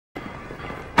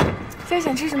今儿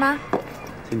想吃什么？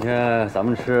今天咱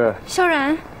们吃萧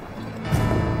然。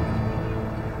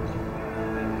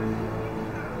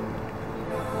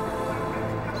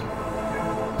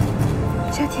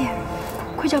小铁，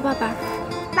快叫爸爸！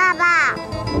爸爸。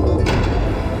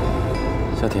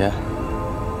小铁。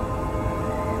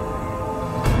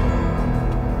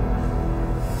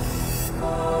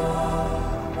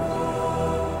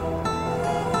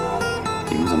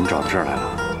 你们怎么找到这儿来了？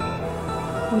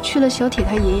我去了小铁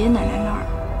他爷爷奶奶那儿，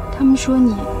他们说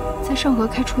你在上河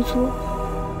开出租，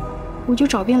我就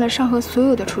找遍了上河所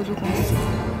有的出租公司，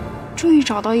终于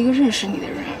找到一个认识你的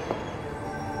人。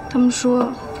他们说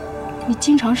你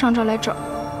经常上这儿来找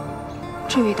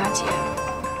这位大姐。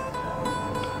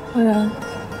安然，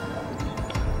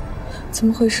怎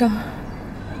么回事？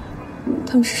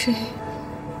他们是谁？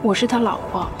我是他老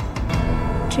婆，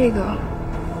这个。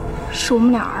 是我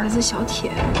们俩儿子小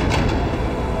铁。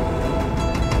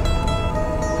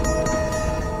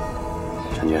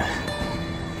陈军，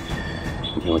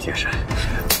你听我解释。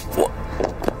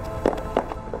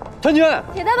陈军，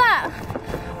铁大爸，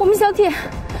我们小铁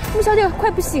快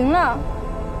不行了。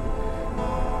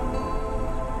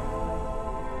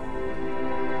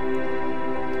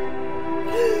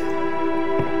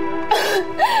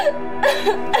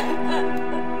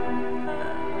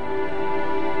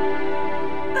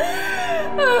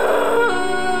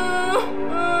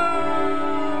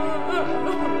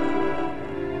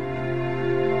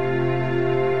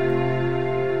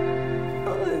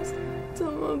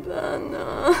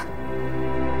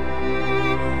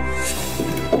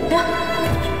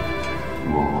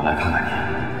我来看看你。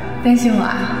担心我啊？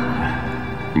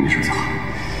你没事就好。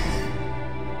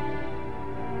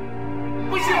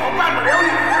不信我办不了你，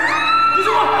你说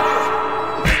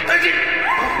安静。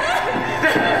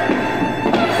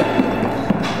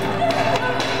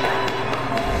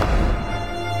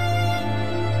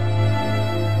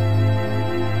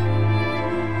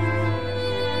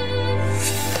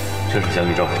这是小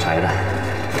宇宙茶叶蛋，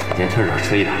先吃点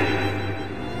吃一点，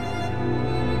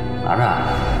拿着。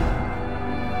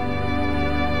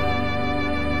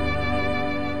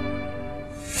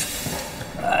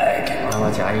哎，给妈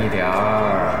妈加一点儿，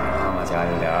妈妈加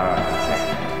一点儿。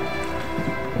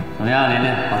怎么样，琳琳，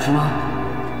好吃吗？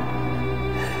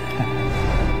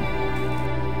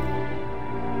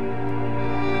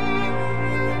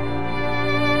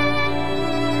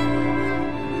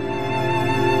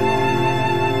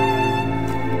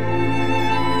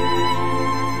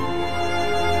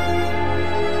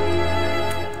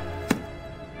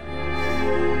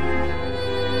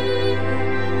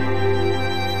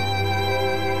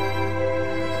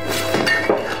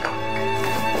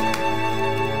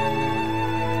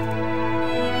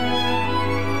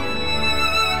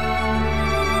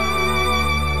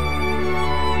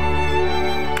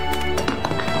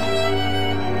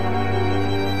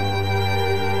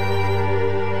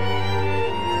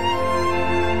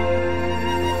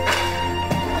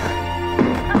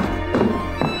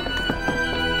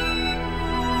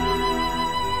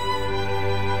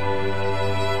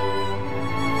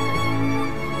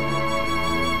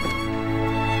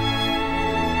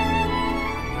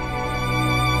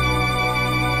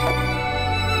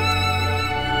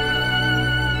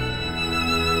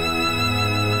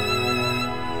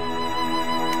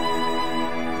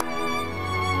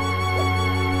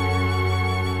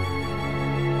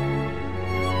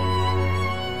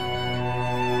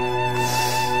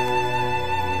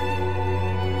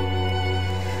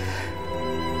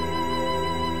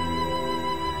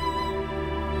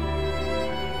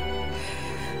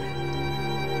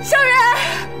小然，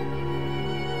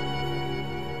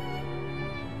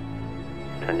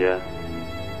陈军，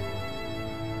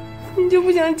你就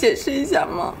不想解释一下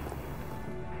吗？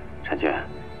陈军，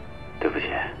对不起，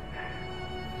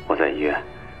我在医院，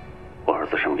我儿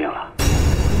子生病了，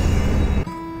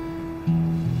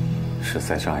是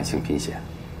塞障碍性贫血。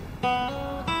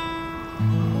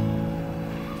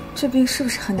这病是不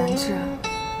是很难治啊？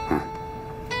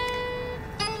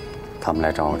他们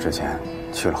来找我之前，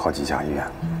去了好几家医院，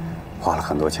花了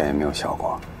很多钱也没有效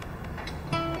果。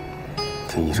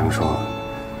听医生说，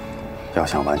要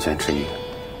想完全治愈，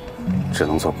只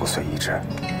能做骨髓移植。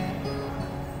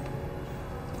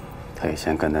他以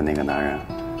前跟的那个男人，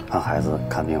怕孩子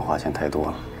看病花钱太多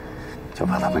了，就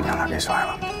把他们娘俩给甩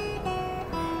了。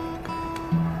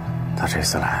他这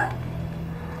次来，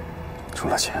除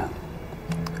了钱，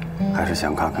还是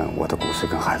想看看我的骨髓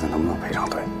跟孩子能不能配上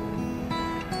对。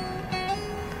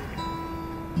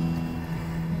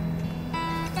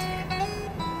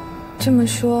这么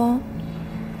说，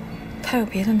他有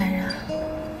别的男人啊？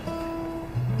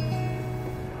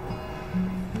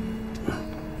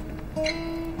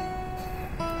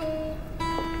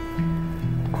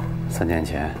 3年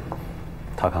前，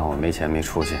他看我没钱没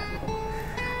出息，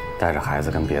带着孩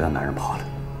子跟别的男人跑了。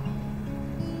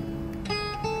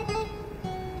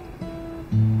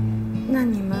那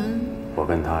你们？我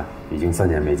跟他已经3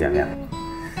年没见面了，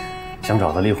想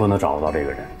找他离婚都找不到这个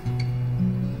人。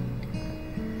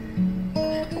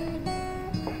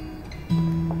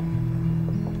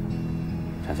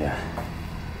婵姐，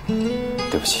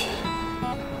对不起。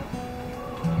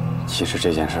其实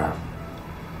这件事儿，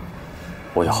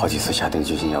我有好几次下定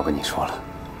决心要跟你说了，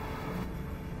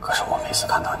可是我每次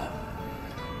看到你，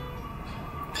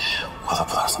我都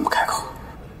不知道怎么开口。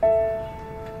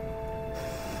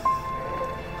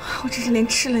我真是连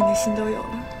吃了你的心都有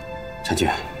了。婵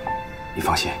娟，你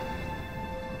放心，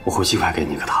我会尽快给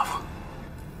你一个答复。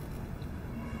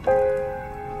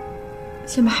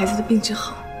先把孩子的病治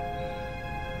好。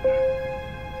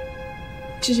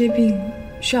治这病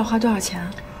需要花多少钱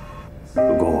啊？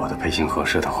如果我的配型合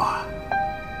适的话，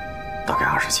大概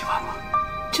20几万吧。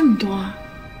这么多啊？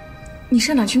你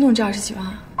上哪去弄这20几万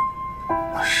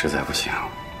啊？实在不行，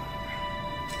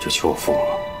就求我父母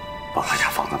把俺家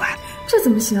房子卖了。这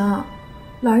怎么行啊？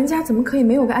老人家怎么可以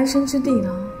没有个安身之地呢？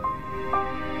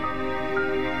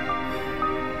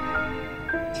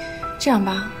这样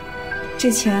吧，这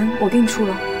钱我给你出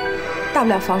了，大不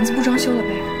了房子不装修了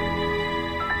呗。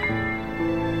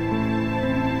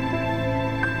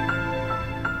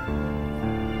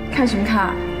看什么看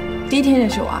啊？第一天认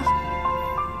识我啊？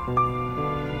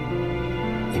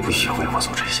你不需要为我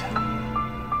做这些。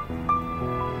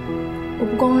我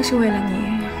不光光是为了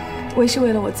你，我也是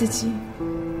为了我自己。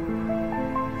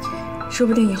说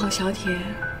不定以后小铁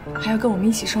还要跟我们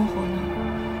一起生活呢，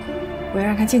我要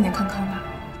让他健健康康的。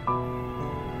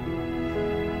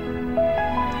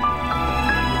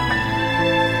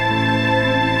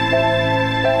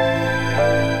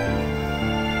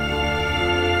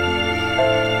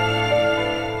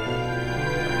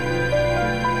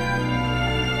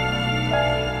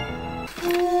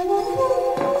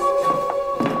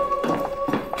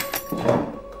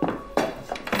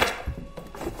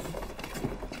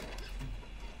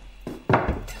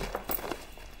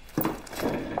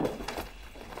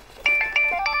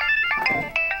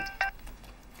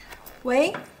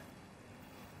喂，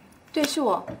对，是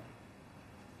我。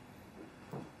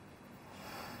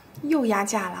又压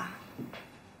价啦？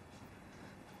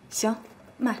行，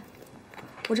卖，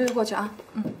我这就过去啊。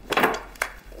嗯。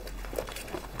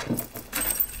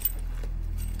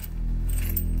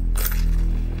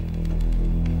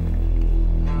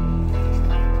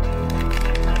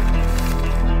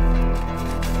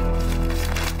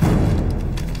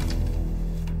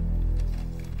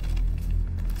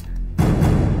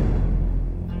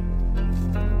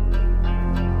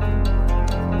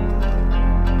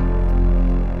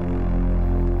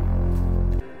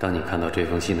当你看到这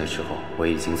封信的时候，我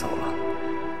已经走了，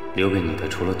留给你的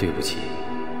除了对不起，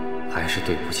还是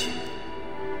对不起。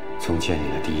从见你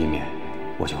的第一面，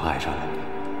我就爱上了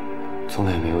你，从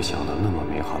来没有想到那么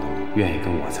美好的你愿意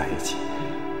跟我在一起，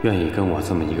愿意跟我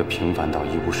这么一个平凡到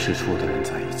一无是处的人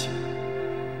在一起。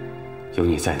有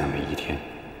你在的每一天，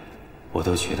我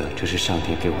都觉得这是上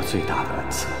天给我最大的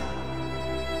恩赐。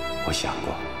我想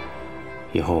过，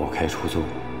以后我开出租，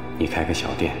你开个小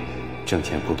店，挣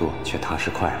钱不多，却踏实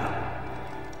快乐。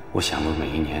我想过每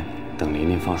一年等琳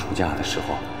琳放暑假的时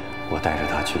候，我带着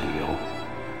她去旅游。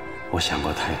我想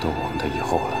过太多我们的以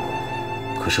后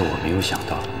了，可是我没有想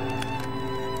到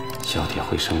小铁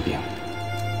会生病。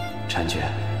婵娟，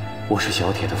我是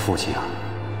小铁的父亲啊，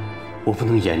我不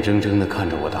能眼睁睁地看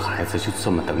着我的孩子就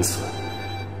这么等死，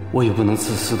我也不能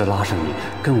自私地拉上你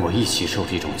跟我一起受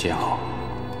这种煎熬。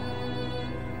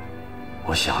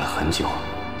我想了很久，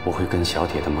我会跟小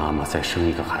铁的妈妈再生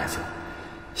一个孩子，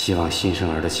希望新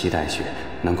生儿的脐带血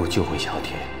能够救回小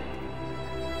铁。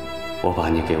我把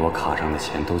你给我卡上的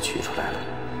钱都取出来了，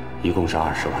一共是20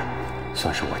万，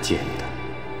算是我借你的。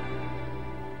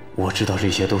我知道这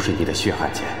些都是你的血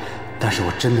汗钱，但是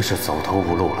我真的是走投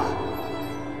无路了。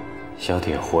小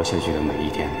铁活下去的每一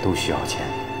天都需要钱，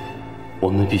我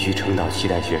们必须撑到脐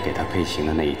带血给他配型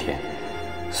的那一天，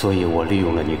所以我利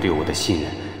用了你对我的信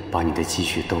任，把你的积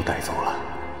蓄都带走了。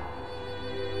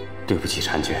对不起，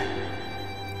婵娟，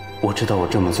我知道我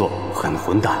这么做很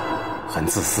混蛋，很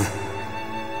自私。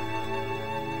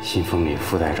信封里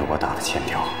附带着我打的欠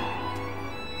条，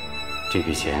这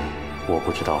笔钱我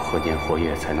不知道何年何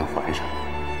月才能还上，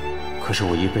可是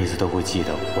我一辈子都会记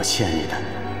得我欠你的。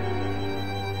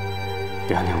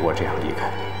原谅我这样离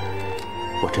开，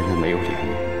我真的没有脸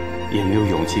面，也没有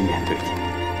勇气面对你。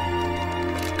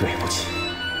对不起，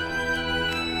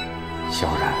小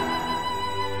然。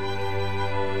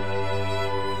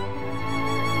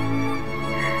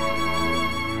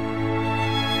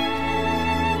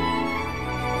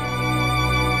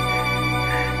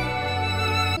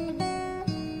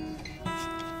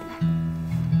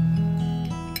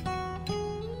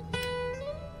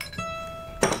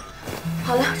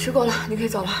好了，吃过了，你可以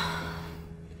走了。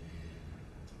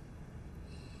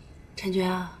婵娟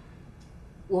啊，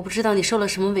我不知道你受了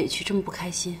什么委屈，这么不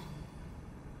开心。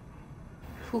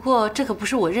不过这可不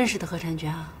是我认识的何婵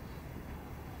娟啊。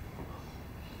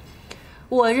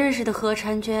我认识的何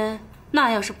婵娟，那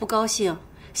要是不高兴，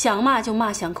想骂就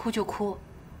骂，想哭就哭，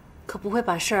可不会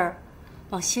把事儿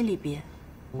往心里憋。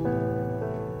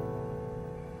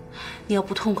你要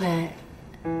不痛快，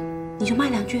你就骂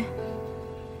2句。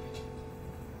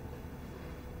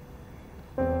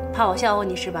怕我笑话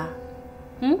你是吧？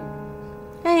嗯？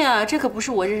哎呀，这可不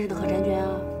是我认识的何婵娟啊！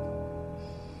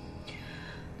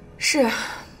是，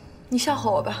你笑话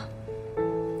我吧。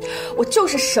我就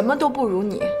是什么都不如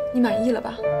你，你满意了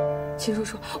吧？秦叔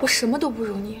叔，我什么都不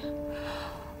如你，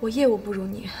我业务不如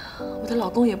你，我的老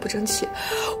公也不争气，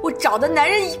我找的男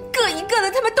人一个一个的，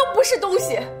他们都不是东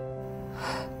西，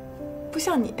不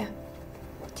像你，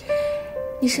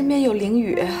你身边有凌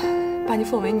雨，把你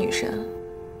奉为女神，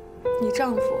你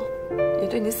丈夫也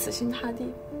对你死心塌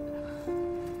地。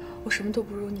我什么都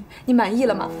不如你，你满意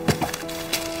了吗？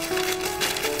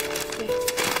对，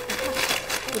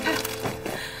你看，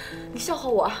你笑话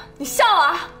我，你笑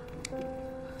啊！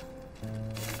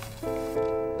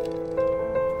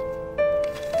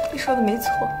你说的没错，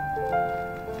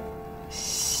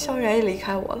萧然也离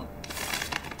开我了，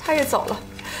他也走了，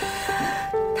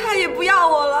他也不要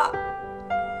我了，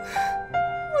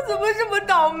我怎么这么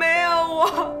倒霉啊！我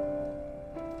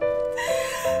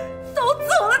都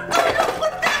走了，都是混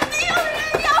蛋！没有人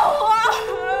要我，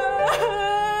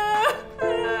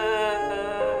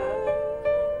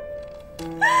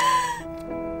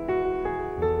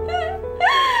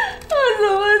我怎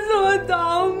么这么倒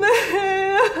霉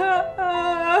啊！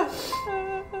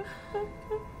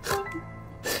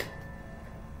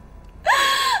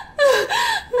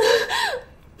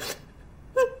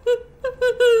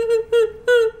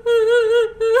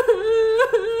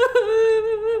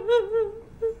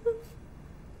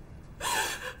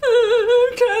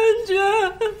婵娟，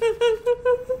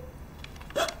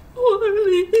我离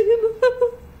了，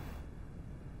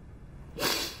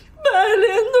白莲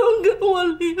洞跟我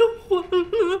离婚了，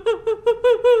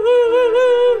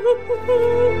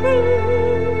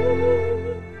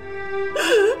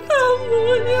他不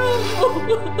要我。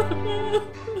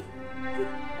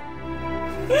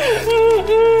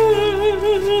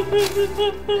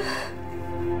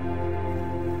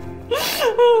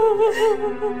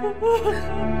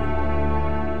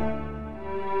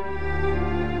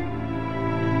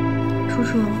叔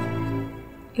叔，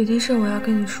有件事我要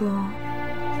跟你说。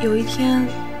有一天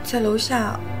在楼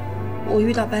下，我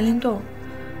遇到白莲洞，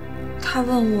他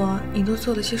问我你都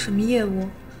做了些什么业务，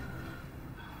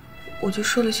我就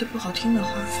说了些不好听的话。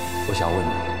我想问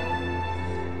你，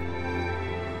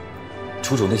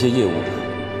楚总那些业务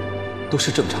都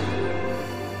是正常的？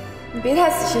你别太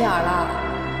死心眼了，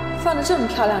放着这么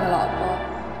漂亮的老婆，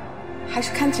还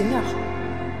是看紧点好。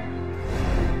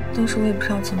当时我也不知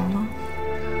道怎么了，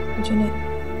我就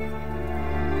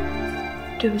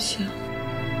对不起。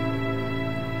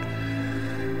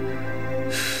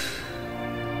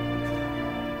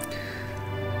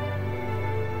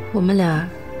我们俩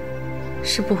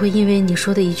是不会因为你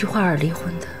说的一句话而离婚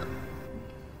的。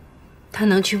他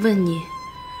能去问你，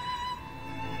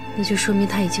那就说明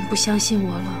他已经不相信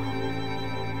我了。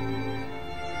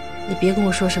你别跟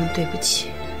我说什么对不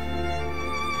起，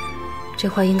这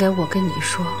话应该我跟你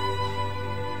说。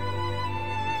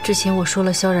之前我说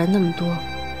了萧然那么多，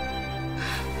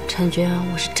婵娟啊，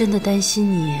我是真的担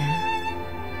心你。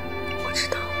我知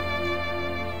道。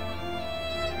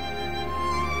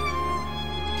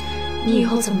你以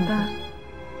后怎么办？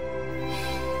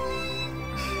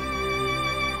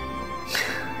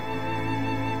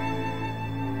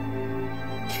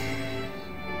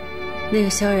那个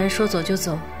萧然说走就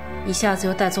走，一下子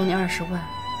又带走你20万，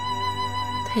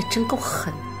他也真够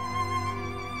狠。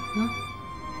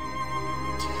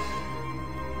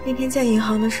那天在银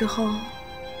行的时候，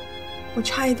我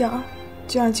差一点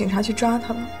就让警察去抓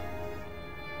他了，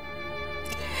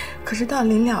可是到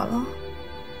临了了，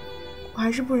我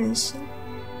还是不忍心。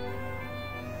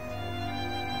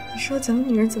你说咱们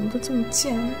女人怎么都这么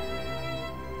贱呢？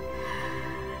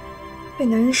被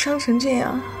男人伤成这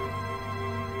样，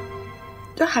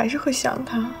都还是会想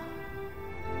他。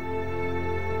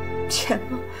钱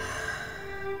嘛，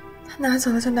他拿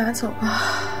走了就拿走吧。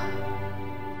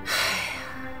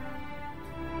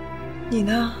你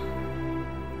呢？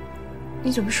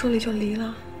你怎么说离就离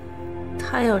了？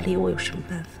他要离我有什么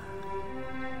办法？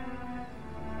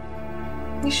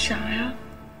你傻呀，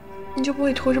你就不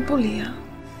会拖着不离啊？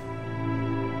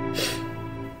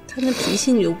他那脾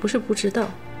气你又不是不知道，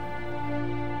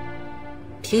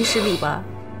平时里吧，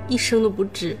一声都不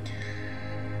吱。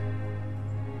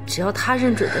只要他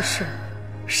认准的事，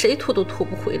谁拖都拖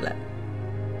不回来。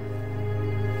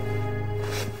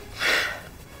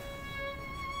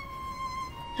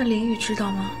那林雨知道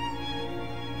吗？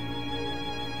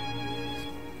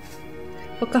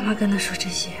我干嘛跟他说这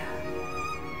些啊？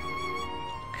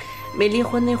没离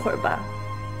婚那会儿吧，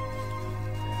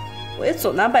我也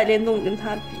总拿白莲洞跟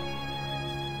他比，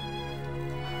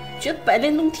觉得白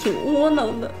莲洞挺窝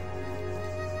囊的，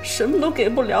什么都给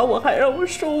不了我，还让我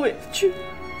受委屈。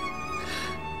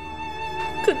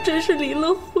可真是离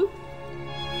了婚，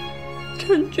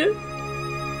感觉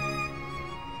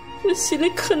我心里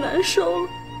可难受了。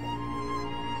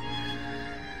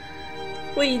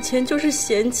我以前就是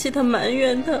嫌弃他、埋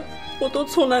怨他，我都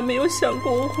从来没有想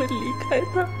过我会离开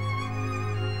他。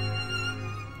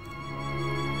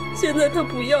现在他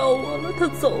不要我了，他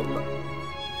走了，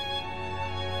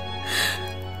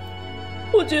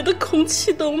我觉得空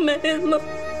气都没了。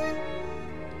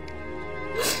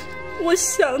我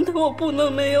想他，我不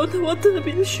能没有他，我特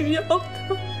别需要他。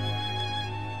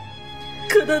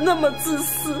可他那么自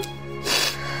私，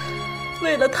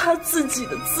为了他自己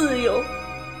的自由，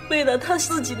为了他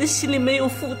自己的心里没有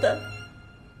负担，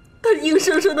他硬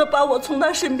生生的把我从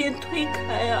他身边推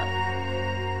开啊！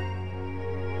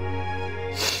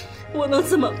我能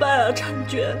怎么办啊，婵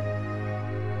娟？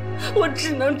我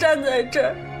只能站在这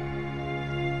儿，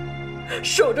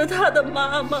守着他的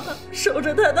妈妈，守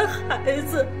着他的孩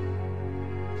子，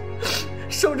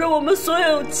守着我们所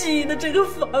有记忆的这个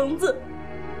房子。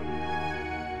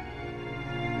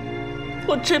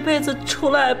我这辈子除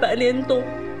了爱白莲洞，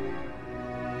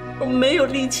我没有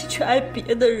力气去爱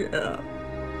别的人啊。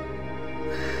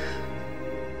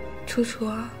楚楚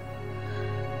啊，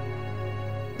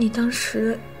你当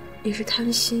时也是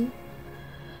贪心，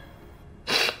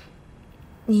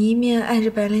你一面爱着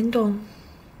白莲洞，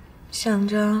想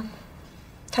着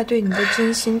他对你的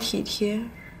真心体贴，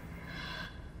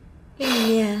另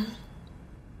一面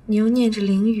你又念着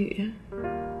凌雨，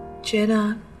觉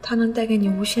得他能带给你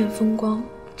无限风光。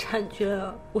婵娟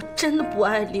啊，我真的不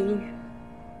爱凌雨。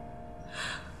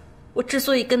我之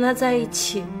所以跟他在一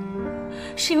起，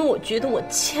是因为我觉得我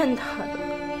欠他的。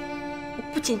我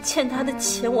不仅欠他的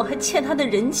钱，我还欠他的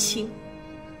人情。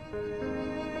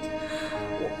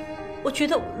我觉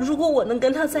得如果我能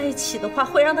跟他在一起的话，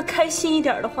会让他开心一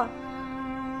点的话，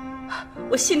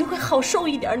我心里会好受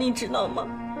一点，你知道吗？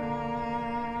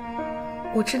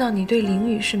我知道你对凌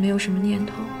雨是没有什么念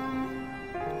头，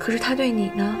可是他对你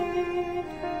呢？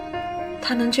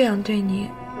他能这样对你，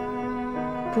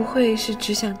不会是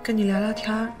只想跟你聊聊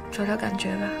天，找找感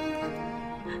觉吧？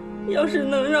要是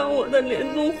能让我的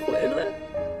莲洞回来，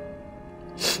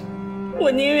我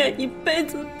宁愿一辈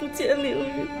子不见凌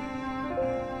雨。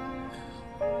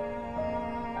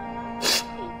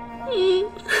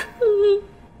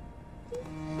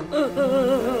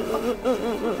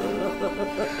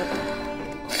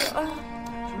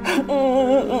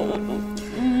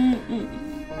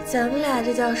咱们俩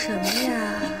这叫什么呀？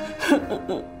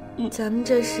咱们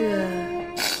这是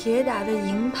铁打的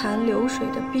营盘流水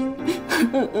的兵。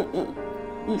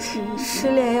失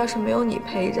恋要是没有你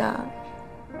陪着，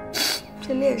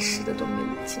这练诗的都没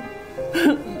劲。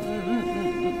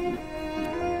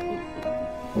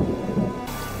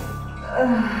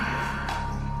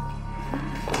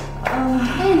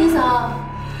哎，林嫂，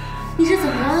你这怎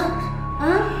么了？啊？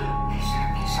没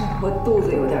事，我肚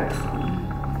子有点疼。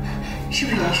是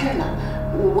不是完事了？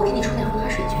我给你冲点红糖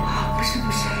水去。不是，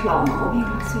老毛病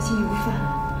了，最近又犯了。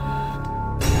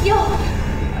哟，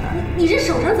你这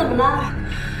手上怎么了？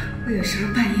我有时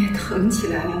候半夜疼起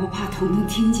来了，我怕彤彤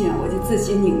听见，我就自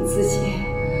己拧自己。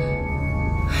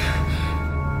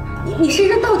你身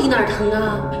上到底哪儿疼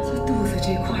啊？就肚子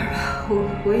这块吧，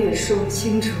我也说不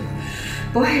清楚，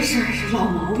不碍事儿，是老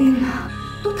毛病啊。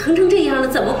都疼成这样了，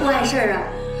怎么不碍事儿啊？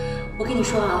我跟你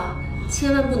说啊，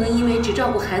千万不能因为只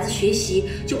照顾孩子学习，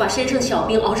就把身上小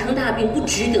病熬成大病，不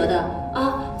值得的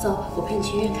啊！走，我陪你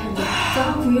去医院看看。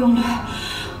走，不用了，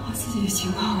我自己的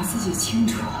情况我自己清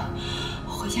楚，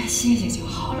我回家歇歇就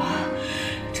好了。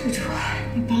楚楚，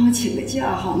你帮我请个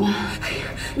假好吗？哎呀，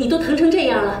你都疼成这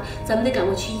样了，咱们得赶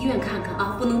快去医院看看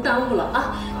啊，不能耽误了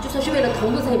啊！就算是为了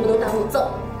彤彤，咱也不能耽误。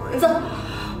走，走。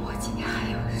我今天还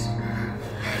有事。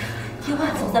听话，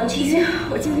走，咱们去医院。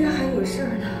我今天还有事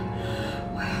呢。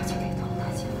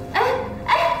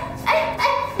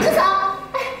宁嫂，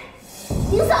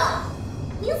宁嫂，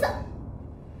宁嫂。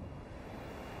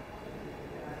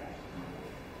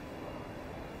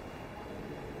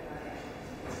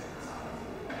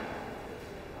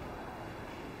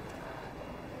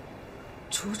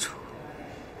楚楚，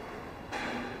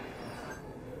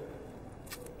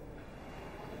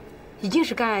已经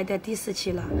是肝癌的第4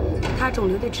期了，他肿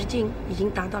瘤的直径已经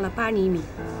达到了8厘米。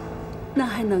那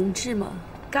还能治吗？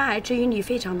肝癌治愈率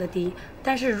非常的低，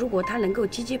但是如果他能够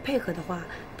积极配合的话，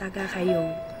大概还有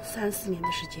3、4年的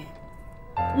时间。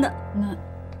那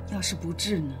要是不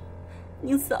治呢？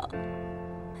宁嫂，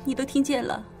你都听见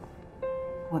了。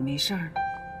我没事儿，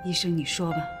医生你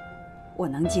说吧，我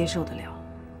能接受得了。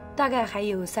大概还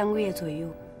有3个月左右。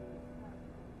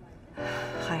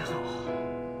还好，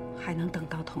还能等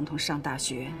到彤彤上大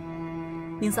学。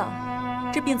宁嫂，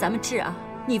这病咱们治啊，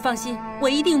你放心，我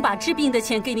一定把治病的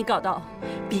钱给你搞到。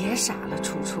别傻了，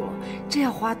楚楚，这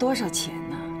要花多少钱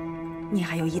呢？你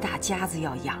还有一大家子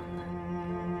要养呢。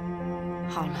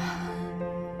好了，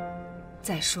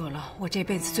再说了，我这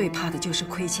辈子最怕的就是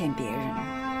亏欠别人。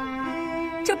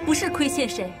这不是亏欠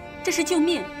谁，这是救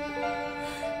命。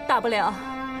大不了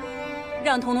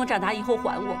让彤彤长大以后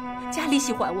还我，加利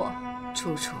息还我。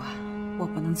楚楚啊，我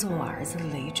不能做我儿子的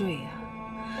累赘啊！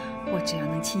我只要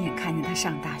能亲眼看见他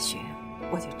上大学，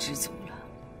我就知足了。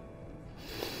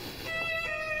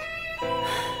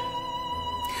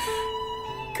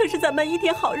可是咱们一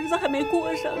天好日子还没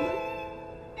过上呢。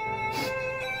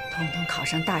彤彤考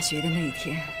上大学的那一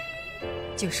天，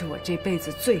就是我这辈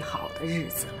子最好的日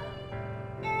子了。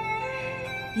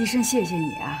医生，谢谢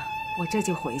你啊，我这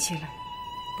就回去了。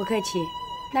不客气，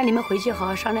那你们回去好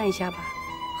好商量一下吧，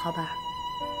好吧？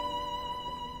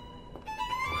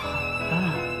好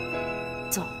吧，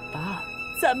走吧，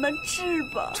咱们治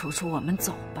吧。楚楚，我们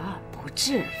走吧，不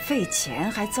治费钱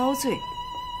还遭罪，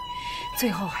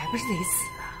最后还不是得死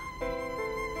啊？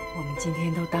我们今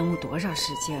天都耽误多少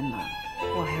时间了？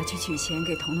我还要去取钱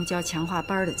给彤彤交强化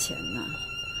班的钱呢。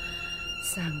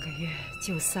3个月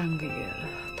就3个月了，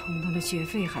彤彤的学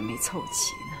费还没凑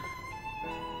齐呢。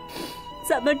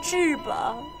咱们治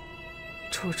吧。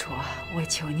楚楚啊，我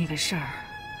求你个事儿，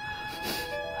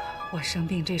我生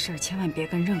病这事儿千万别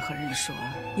跟任何人说，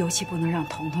尤其不能让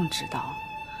彤彤知道。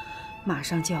马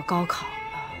上就要高考了，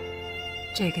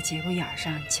这个节骨眼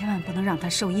上千万不能让他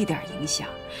受一点影响，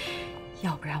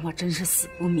要不然我真是死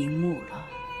不瞑目了。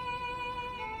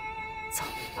走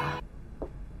吧。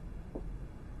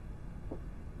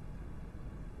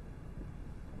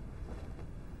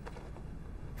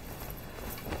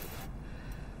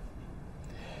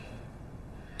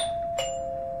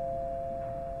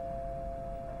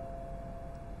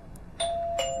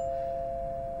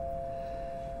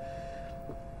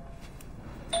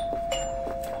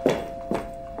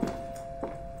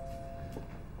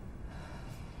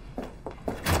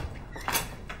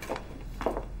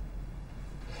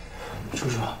叔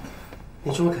叔，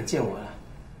你终于肯见我了。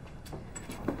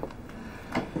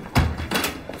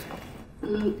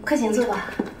快请坐吧。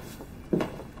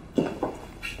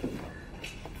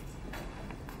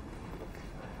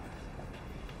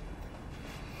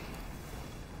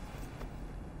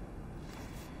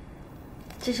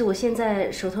这是我现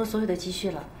在手头所有的积蓄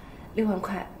了，6万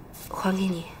块，还给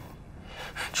你。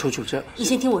楚楚，这你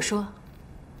先听我说。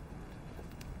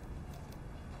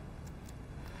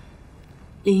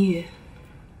林雨，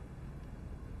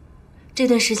这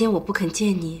段时间我不肯见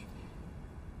你，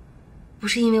不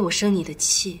是因为我生你的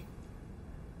气，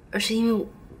而是因为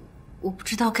我不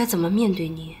知道该怎么面对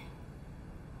你。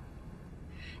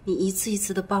你一次一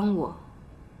次的帮我，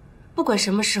不管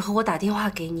什么时候我打电话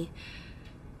给你，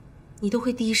你都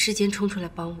会第一时间冲出来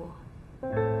帮我。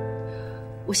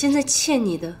我现在欠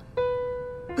你的，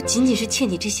不仅仅是欠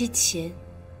你这些钱，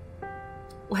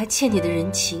我还欠你的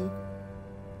人情，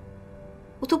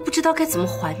我都不知道该怎么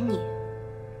还你。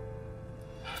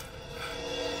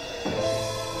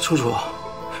楚楚，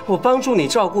我帮助你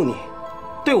照顾你，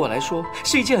对我来说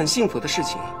是一件很幸福的事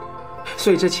情，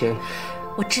所以这钱，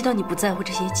我知道你不在乎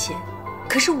这些钱，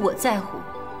可是我在乎。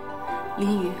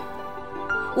林雨，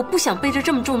我不想背着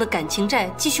这么重的感情债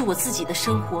继续我自己的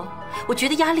生活，我觉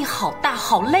得压力好大，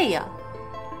好累啊。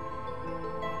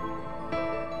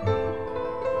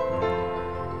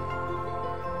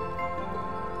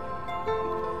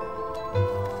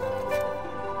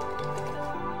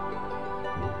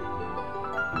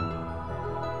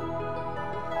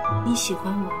你喜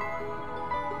欢我，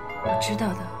我知道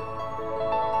的。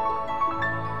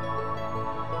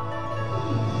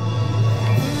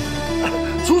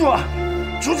楚楚，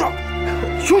楚楚，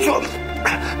楚楚，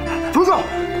楚楚，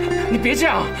你别这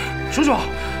样，楚楚，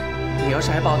你要是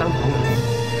还把我当朋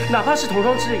友，哪怕是同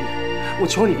窗之谊，我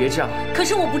求你别这样。可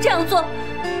是我不这样做，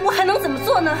我还能怎么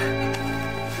做呢？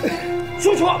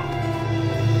楚楚，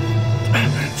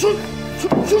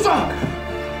楚楚。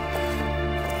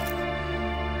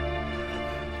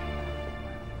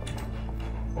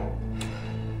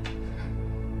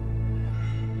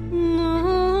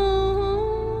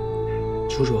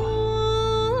楚楚，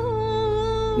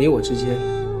你我之间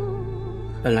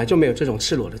本来就没有这种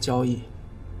赤裸的交易。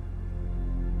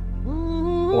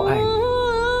我爱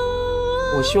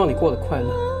你，我希望你过得快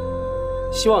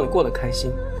乐，希望你过得开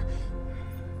心。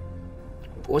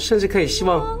我甚至可以希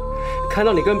望看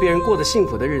到你跟别人过得幸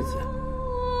福的日子。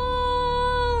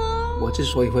我之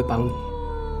所以会帮你，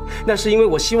那是因为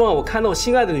我希望我看到我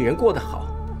心爱的女人过得好。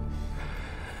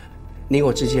你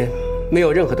我之间没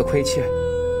有任何的亏欠，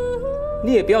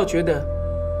你也不要觉得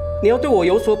你要对我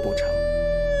有所补偿。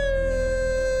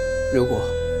如果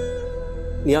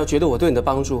你要觉得我对你的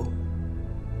帮助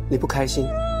你不开心，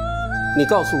你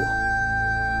告诉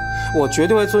我，我绝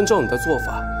对会尊重你的做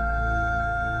法。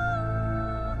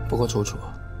不过楚楚，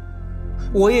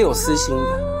我也有私心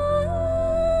的。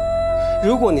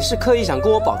如果你是刻意想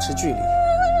跟我保持距离，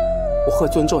我会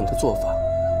尊重你的做法，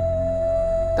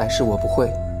但是我不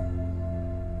会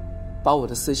把我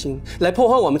的私心来破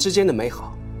坏我们之间的美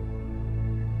好。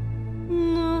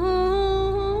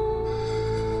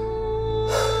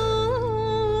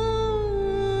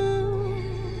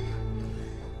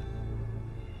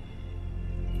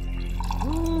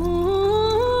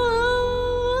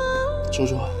楚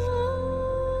楚，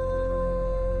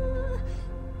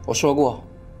我说过，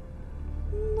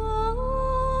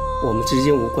我们之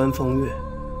间无关风月，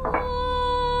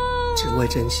只为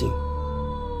真心。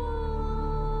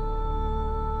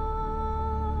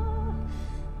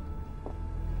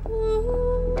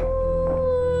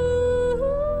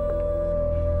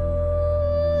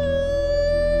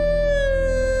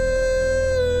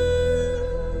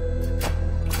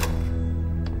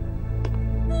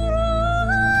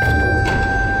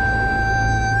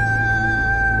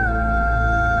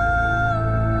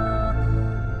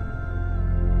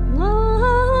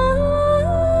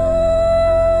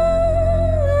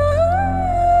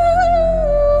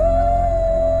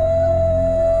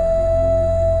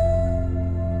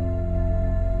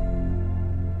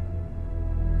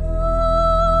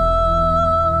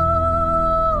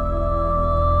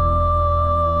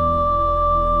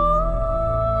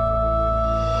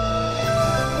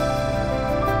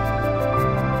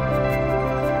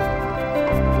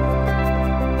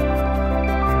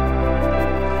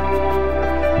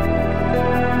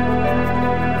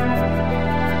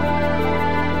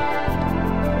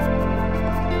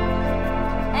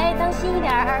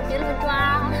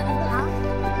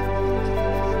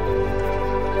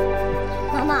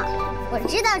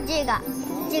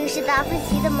这个是达芬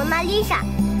奇的蒙娜丽莎，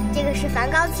这个是梵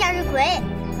高的向日葵。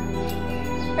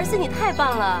儿子，你太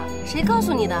棒了！谁告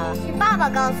诉你的？是爸爸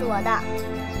告诉我的。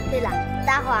对了，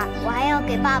待会儿我还要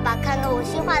给爸爸看看我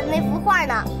新画的那幅画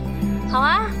呢。好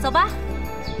啊，走吧。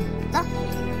走，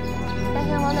看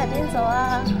看往哪边走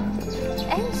啊？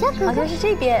哎，小哥哥，好像是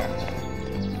这边。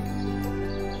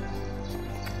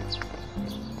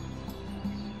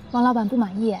王老板不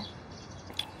满意。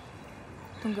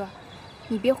东哥，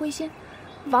你别灰心，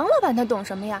王老板他懂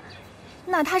什么呀？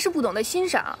那他是不懂得欣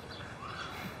赏。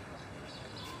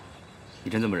你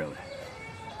真这么认为？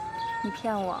你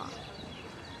骗我！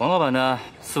王老板呢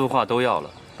，4幅画都要了，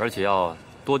而且要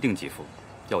多订几幅，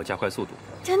要我加快速度。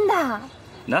真的？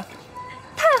那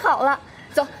太好了，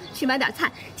走去买点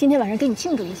菜，今天晚上给你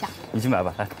庆祝一下。你去买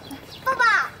吧，来。爸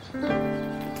爸，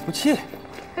不去。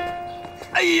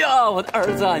哎呀，我的儿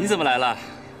子，你怎么来了？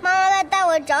妈妈来带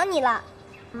我找你了。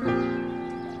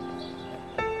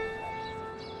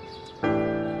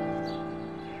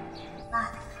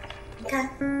爸，你看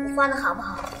我画的好不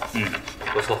好？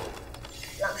不错。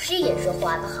老师也说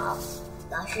画的好，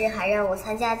老师还让我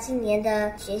参加今年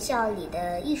的学校里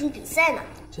的艺术比赛呢。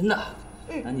真的？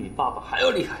那你比爸爸还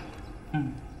要厉害。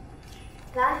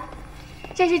来，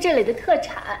这是这里的特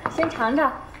产，先尝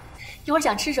尝。一会儿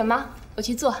想吃什么，我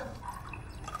去做。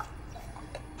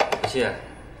不谢，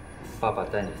爸爸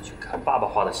带你去看爸爸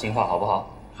画的新画，好不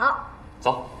好？好。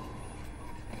走。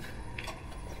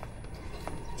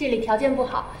这里条件不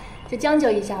好，就将就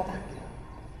一下吧。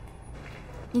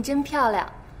你真漂亮。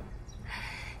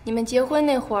你们结婚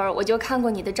那会儿，我就看过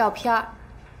你的照片，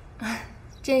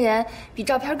真人比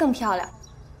照片更漂亮。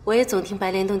我也总听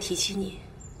白莲洞提起你。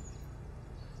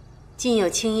近有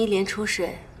青衣莲出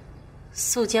水，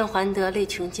溯江还得泪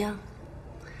琼浆。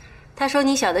他说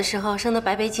你小的时候生得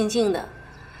白白净净的，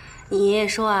你爷爷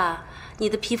说啊，你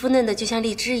的皮肤嫩的就像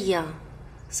荔枝一样，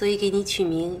所以给你取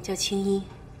名叫青衣，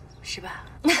是吧？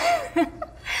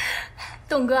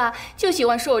栋哥啊，就喜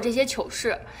欢说我这些糗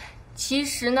事。其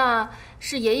实呢，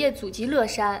是爷爷祖籍乐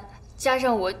山，加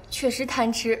上我确实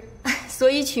贪吃，所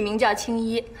以取名叫青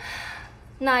衣。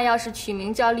那要是取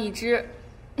名叫荔枝，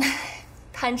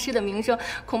贪吃的名声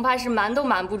恐怕是瞒都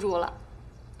瞒不住了。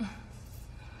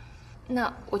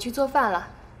那我去做饭了，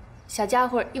小家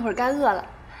伙一会儿该饿了，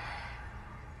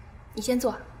你先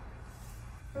坐。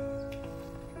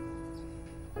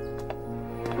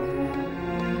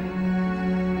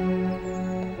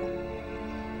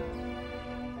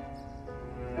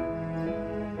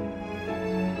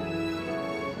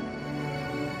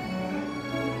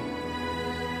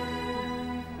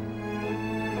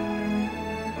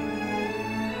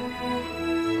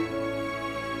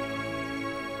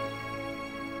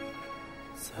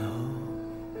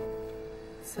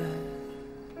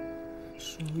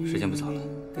时间不早了，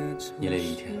你累了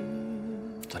一天，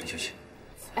早点休息。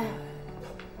哎，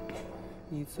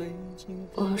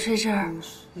我们睡这儿，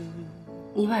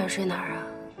你晚上睡哪儿啊？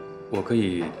我可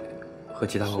以和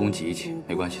其他花公挤一起，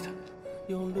没关系的。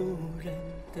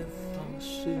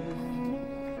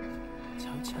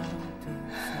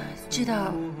知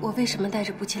道我为什么带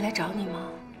着不弃来找你吗？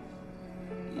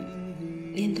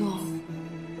林动，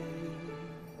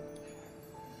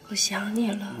我想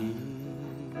你了。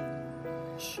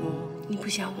你不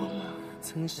想我吗？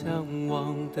曾向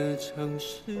往的城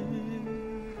市，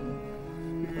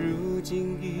如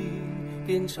今已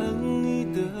变成你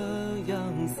的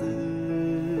样子。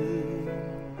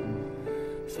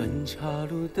分岔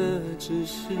路的指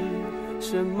示，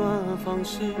什么方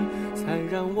式才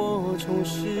让我重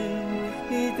拾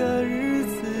你的日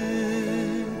子？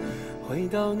回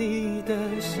到你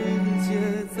的世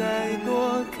界，再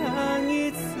多看一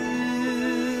次。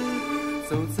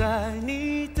走在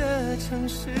你的城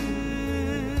市，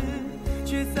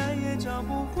却再也找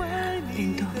不回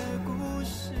你的故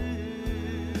事。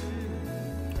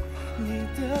你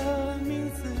的名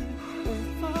字无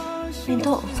法林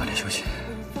动，早点休息。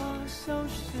无法消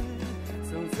失。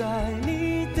走在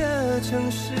你的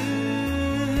城市，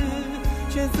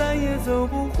却再也走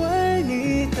不回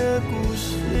你的故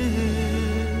事。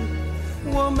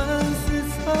我们似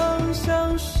曾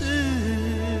相识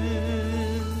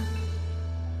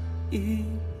一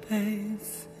辈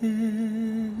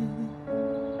子。